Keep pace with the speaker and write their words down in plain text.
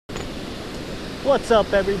What's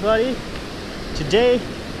up, everybody? Today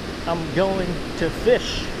I'm going to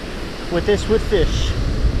fish with this with fish.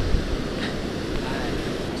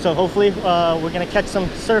 So hopefully we're gonna catch some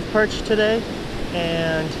surf perch today,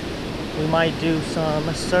 and we might do some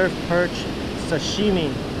surf perch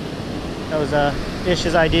sashimi. That was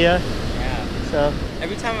Ish's idea. Yeah. So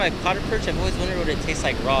every time I've caught a perch, I've always wondered what it tastes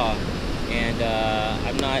like raw, and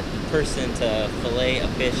I'm not the person to fillet a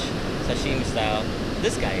fish sashimi style.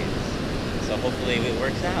 This guy is. So hopefully it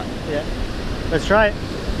works out. yeah, let's try it.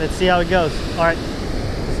 Let's see how it goes. All right,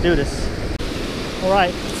 let's do this. All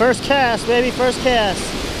right, first cast, baby, first cast.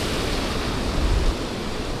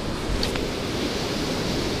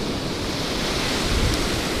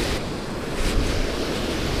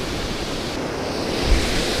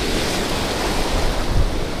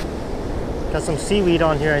 Got some seaweed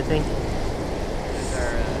on here, I think. These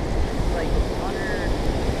are like water.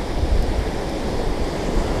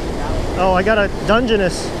 Oh, I got a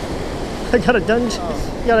Dungeness. I got a dunge.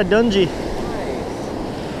 Oh. Got a dungy. Nice.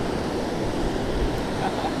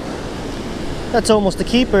 That's almost a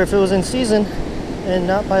keeper if it was in season and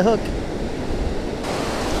not by hook.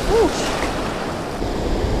 Woo.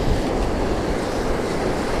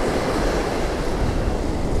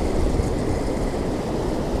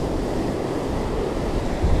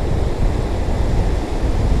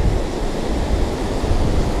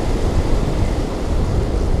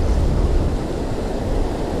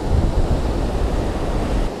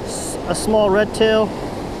 A small red tail.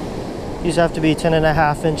 These have to be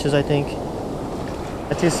 10.5 inches, I think.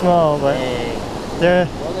 They're too small, but Hey. they're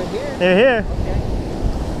Well, they're here. they're here. Okay.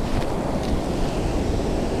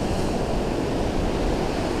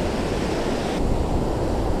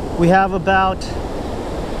 We have about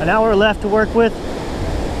an hour left to work with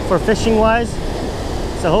for fishing wise.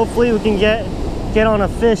 So hopefully we can get on a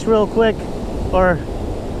fish real quick, or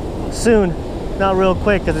soon. Not real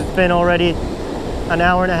quick because it's been already an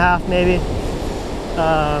hour and a half maybe.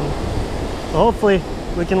 So hopefully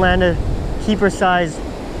we can land a keeper size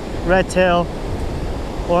red tail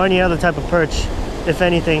or any other type of perch, if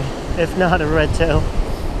anything, if not a red tail.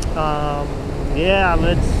 Yeah,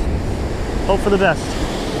 let's hope for the best.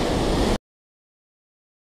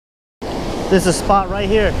 This is a spot right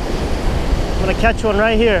here. I'm gonna catch one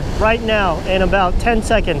right here, right now, in about 10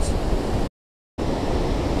 seconds.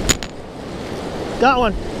 Got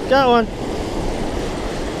one, got one.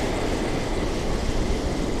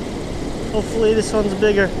 Hopefully this one's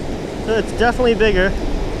bigger. It's definitely bigger.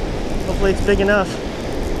 Hopefully it's big enough.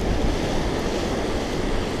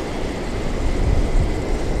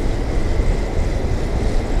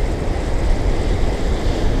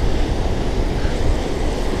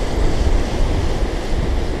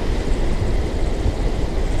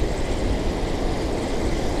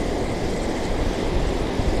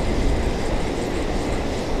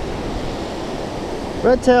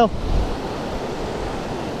 Red tail.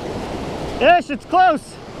 Ish, it's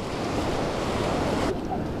close.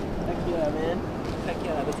 Heck yeah, man. Heck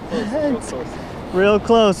yeah, that's close. Real close. Real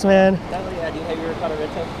close, man. That way, have you ever caught a red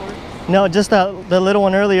tail before? No, just the little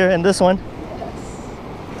one earlier and this one. Yes.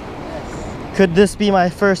 Yes. Could this be my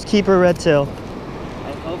first keeper red tail?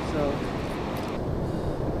 I hope so.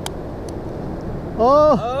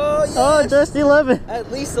 Oh, Oh, yes. oh, just 11.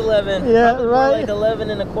 At least 11. Yeah, Probably more right. like 11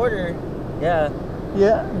 and a quarter. Yeah.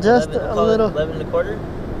 Yeah, just 11, a call it little. 11 and a quarter.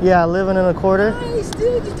 Yeah, 11 and a quarter. Nice,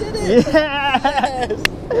 dude, you did it.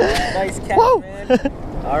 Yes. Nice catch, Woo. man.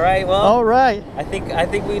 All right, well. All right. I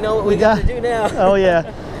think we know what we got to do now. Oh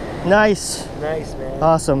yeah. Nice. Nice, man.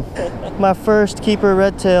 Awesome. My first keeper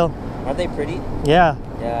red tail. Aren't they pretty? Yeah.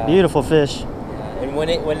 Yeah. Beautiful fish. Yeah. And when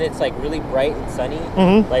it's like really bright and sunny,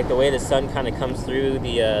 like the way the sun kind of comes through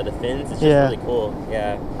the fins, it's just really cool.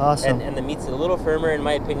 Yeah. Awesome. And the meat's a little firmer, in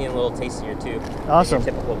my opinion, a little tastier too. Awesome.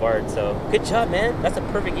 Than your typical barred. So good job, man. That's a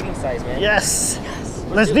perfect eating size, man. Yes. Yes.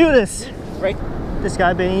 Let's do this. Right. This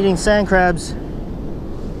guy been eating sand crabs.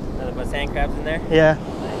 Nothing but sand crabs in there. Yeah.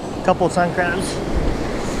 Nice. Couple of sand crabs.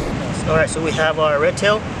 All right, so we have our red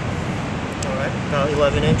tail. All right, about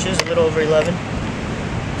 11 inches, a little over 11.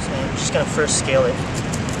 So I'm just gonna first scale it.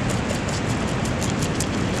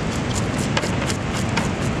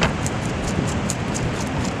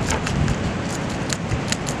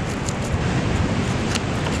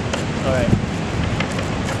 All right.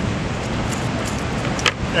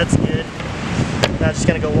 That's good. Now I'm just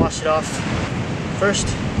gonna go wash it off first.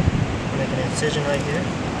 Make an incision right here.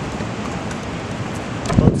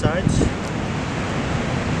 Both sides.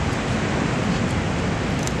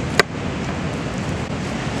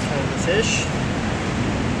 Turn the fish.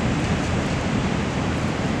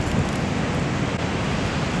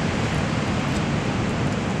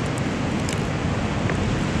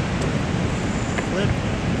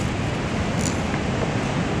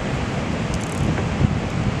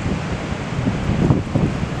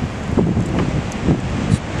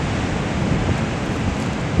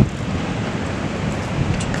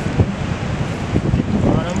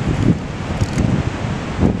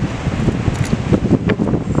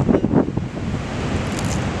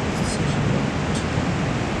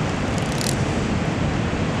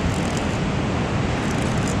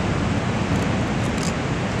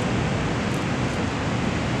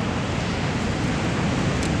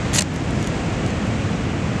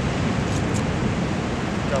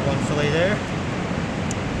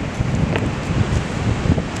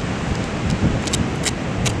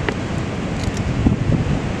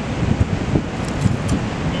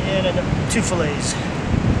 2 fillets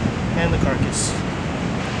and the carcass.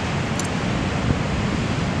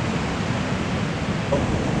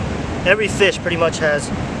 Every fish pretty much has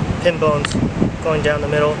pin bones going down the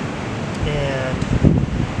middle, and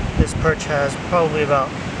this perch has probably about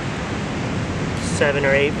 7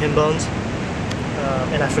 or 8 pin bones.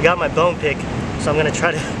 And I forgot my bone pick, so I'm gonna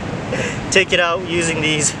try to take it out using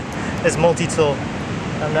this multi-tool.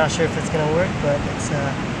 I'm not sure if it's gonna work, but let's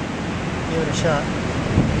give it a shot.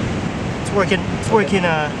 It's working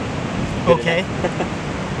okay.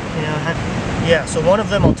 You know, yeah, so one of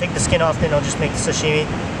them I'll take the skin off, then I'll just make the sashimi.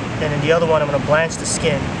 And then the other one I'm gonna blanch the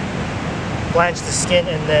skin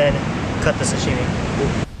and then cut the sashimi.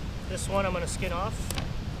 This one I'm gonna skin off.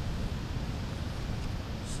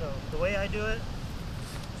 So the way I do it,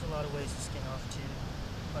 there's a lot of ways to skin off too.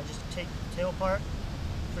 I just take the tail part.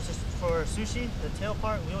 For sushi, the tail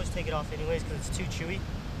part, we always take it off anyways because it's too chewy.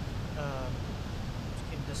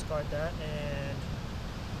 You can discard that and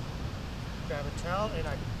grab a towel, and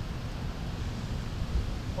I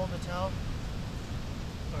hold the towel,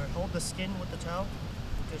 or hold the skin with the towel,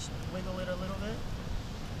 just wiggle it a little bit,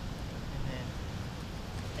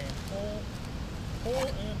 and pull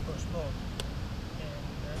and push, pull.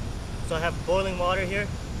 So I have boiling water here,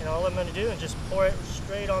 and all I'm going to do is just pour it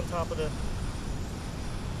straight on top of the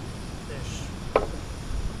fish.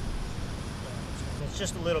 It's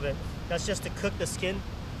just a little bit. That's just to cook the skin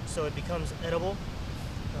so it becomes edible.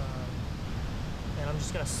 And I'm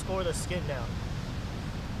just going to score the skin now.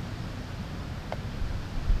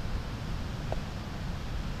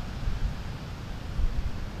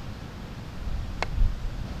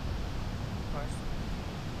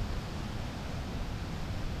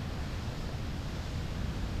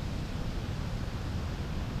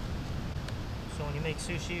 So when you make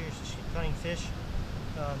sushi or cutting fish,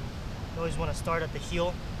 you always want to start at the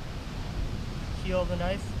heel of the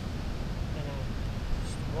knife, and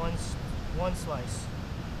then just one slice.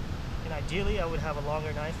 And ideally I would have a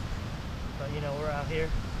longer knife, but you know, we're out here,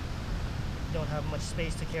 don't have much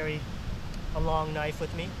space to carry a long knife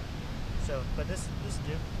with me. So, but this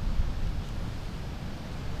do.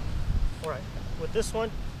 Alright, with this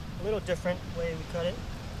one, a little different way we cut it.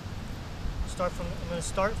 I'm going to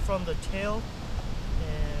start from the tail,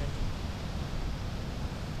 and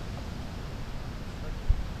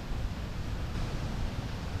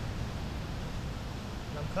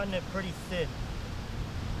I'm cutting it pretty thin.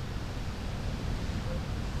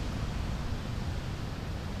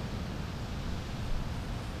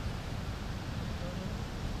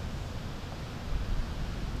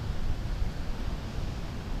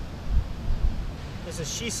 This is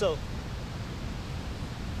shiso,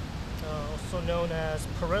 also known as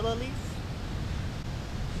perilla leaf,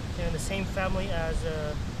 and the same family as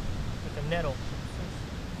like a nettle.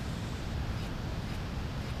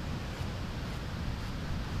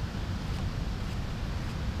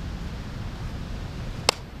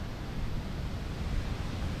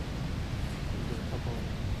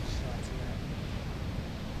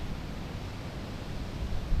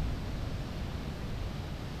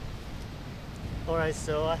 Alright,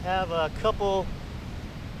 so I have a couple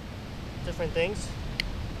different things.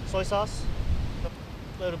 Soy sauce,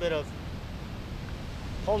 a little bit of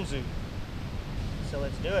ponzu. So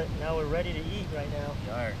let's do it. Now we're ready to eat right now.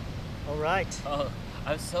 We are. Alright. Oh,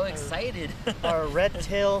 I'm so excited. Our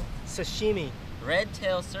redtail sashimi.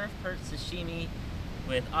 Redtail surf perch sashimi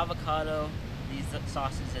with avocado, these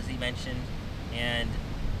sauces as he mentioned, and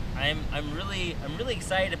I'm really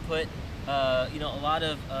excited to put you know, a lot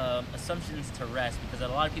of assumptions to rest, because a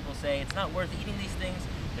lot of people say it's not worth eating these things,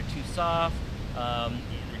 they're too soft,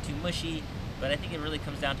 they're too mushy, but I think it really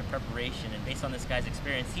comes down to preparation. And based on this guy's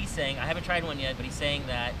experience, he's saying, I haven't tried one yet, but he's saying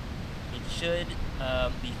that it should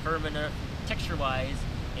be firm enough texture wise,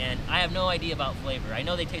 and I have no idea about flavor. I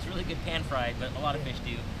know they taste really good pan fried, but a lot of fish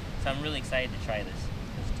do, so I'm really excited to try this.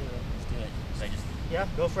 Let's do it. So I just, yeah,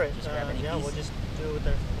 go for it. Just grab any yeah, piece. we'll just do it with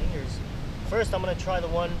our fingers. First, I'm gonna try the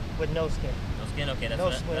one with no skin. No skin? Okay, that's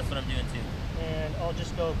what I'm doing too. And I'll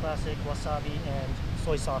just go classic wasabi and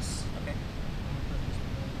soy sauce. Okay.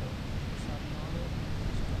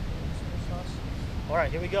 All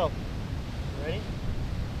right, here we go. You ready?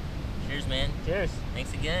 Cheers, man. Cheers.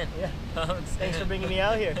 Thanks again. Yeah. Thanks for bringing me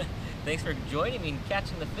out here. Thanks for joining me and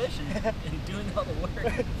catching the fish and doing all the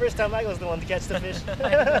work. First time I was the one to catch the fish.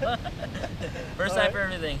 First time for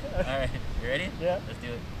everything. All right, you ready? Yeah. Let's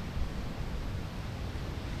do it.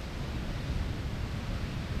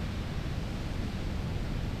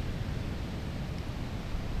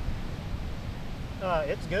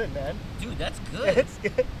 It's good, man. Dude, that's good. It's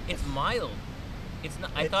good. It's mild. It's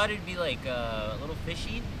not. I thought it'd be like a little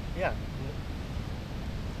fishy. Yeah.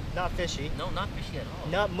 not fishy, No, not fishy at all.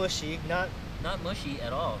 not mushy, not mushy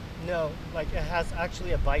at all. no. Like it has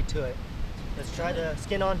actually a bite to it. Let's try the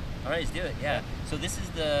skin on. All right, let's do it. Yeah. So this is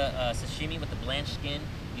the sashimi with the blanched skin.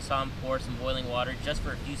 You saw him pour some boiling water just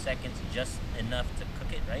for a few seconds, just enough to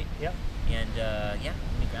cook it, right? Yep. And yeah,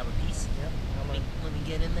 let me grab a piece. Yep. Let me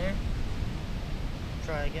get in there.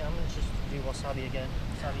 Try again. I'm gonna just do wasabi again.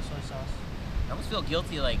 Wasabi soy sauce. I almost feel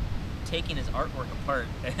guilty like taking his artwork apart.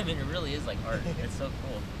 I mean, it really is like art. It's so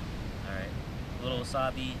cool. All right, a little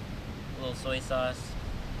wasabi, a little soy sauce.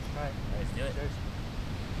 All right, let's do it. Cheers.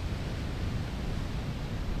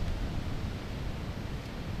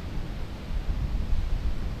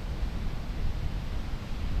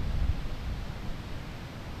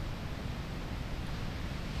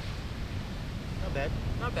 Not bad.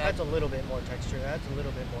 Not bad. Adds a little bit more texture. Adds a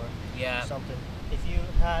little bit more. Yeah. Something.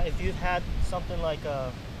 If you've had something like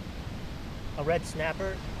a red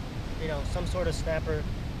snapper, you know, some sort of snapper,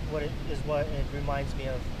 what it reminds me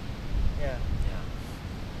of. Yeah.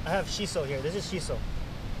 Yeah. I have shiso here. This is shiso.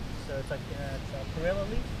 So it's like it's perilla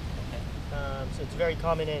leaf. Okay. So it's very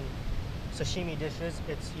common in sashimi dishes.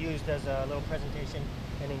 It's used as a little presentation,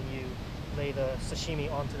 and then you lay the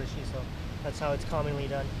sashimi onto the shiso. That's how it's commonly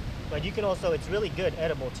done. But you can also, it's really good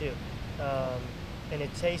edible too. And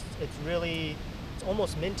it tastes, it's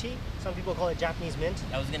almost minty. Some people call it Japanese mint.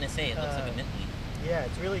 I was gonna say it looks like a mint leaf. Yeah,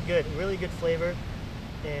 it's really good flavor.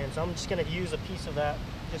 And so I'm just gonna use a piece of that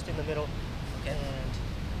just in the middle. Okay. And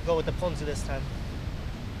go with the ponzu this time.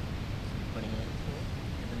 Putting it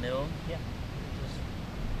in the middle. Yeah.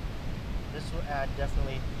 This will add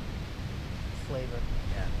definitely flavor.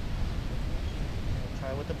 Yeah. And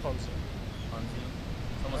try with the ponzu. Ponzu.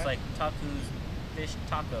 It's almost Alright. like Taku's fish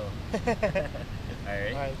taco.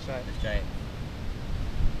 Alright. Alright, try it. Let's try it.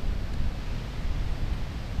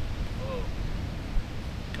 Whoa.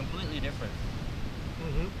 Completely different.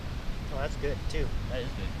 Mm-hmm. Oh, that's good too. That is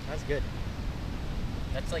good. That's good.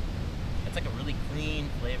 That's like a really clean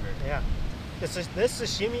flavor. Yeah. This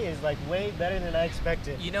sashimi is like way better than I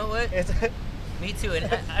expected. You know what? It's Me too.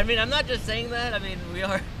 And I mean, I'm not just saying that. I mean,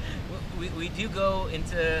 we do go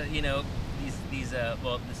into, you know, these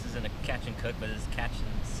well, this isn't a catch and cook, but it's catch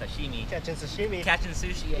and sashimi. catch and sashimi. Catch and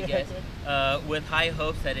sushi, I guess. With high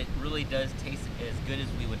hopes that it really does taste as good as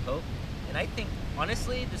we would hope. And I think,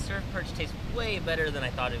 honestly, the surf perch tastes way better than I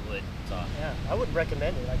thought it would. So. Yeah, I would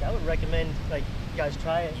recommend it. Like, I would recommend, like, you guys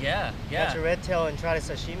try it. Yeah. Catch a red tail and try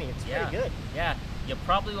the sashimi. It's pretty good. Yeah. You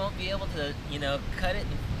probably won't be able to, you know, cut it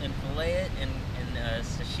and fillet it and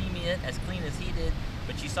sashimi it as clean as he did.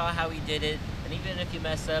 But you saw how he did it. And even if you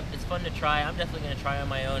mess up, it's fun to try. I'm definitely going to try on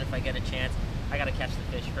my own if I get a chance. I got to catch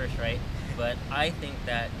the fish first, right? But I think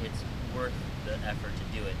that it's worth the effort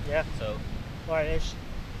to do it. Yeah. So. All right, Ish.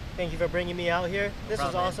 Thank you for bringing me out here. This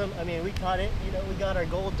is awesome. I mean, we caught it. You know, we got our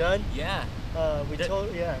goal done. Yeah. We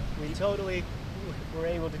totally were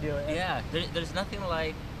able to do it. Yeah. There's nothing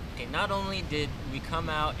like. Okay. Not only did we come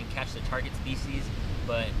out and catch the target species,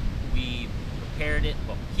 but we prepared it.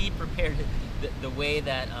 Well, he prepared it the way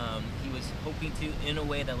that he was hoping to, in a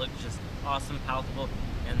way that looked just awesome, palatable,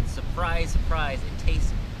 and surprise, it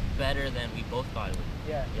tastes better than we both thought it would.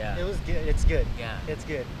 Yeah. Yeah. It was good. It's good. Yeah. It's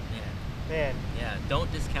good. Yeah. Man. Yeah, don't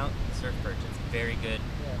discount the surf perch. It's very good,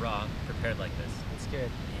 raw, prepared like this. It's good.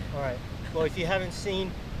 Yeah. All right. Well, if you haven't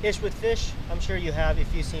seen Ish with Fish, I'm sure you have.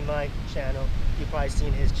 If you've seen my channel, you've probably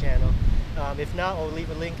seen his channel. If not, I'll leave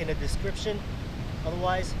a link in the description.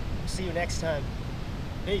 Otherwise, see you next time.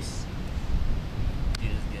 Peace.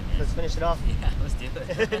 Dude, this is good, man. Let's finish it off. Yeah, let's do it.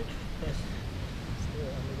 Let's do it.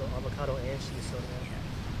 I'm gonna go avocado and shiso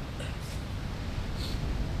now.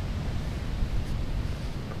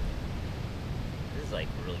 This is like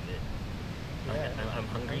really good. Yeah. I'm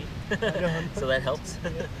hungry, know. so that helps.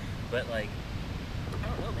 Yeah. But like, I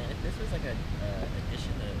don't know, man. If this was like a dish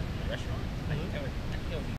in the restaurant, I think I would be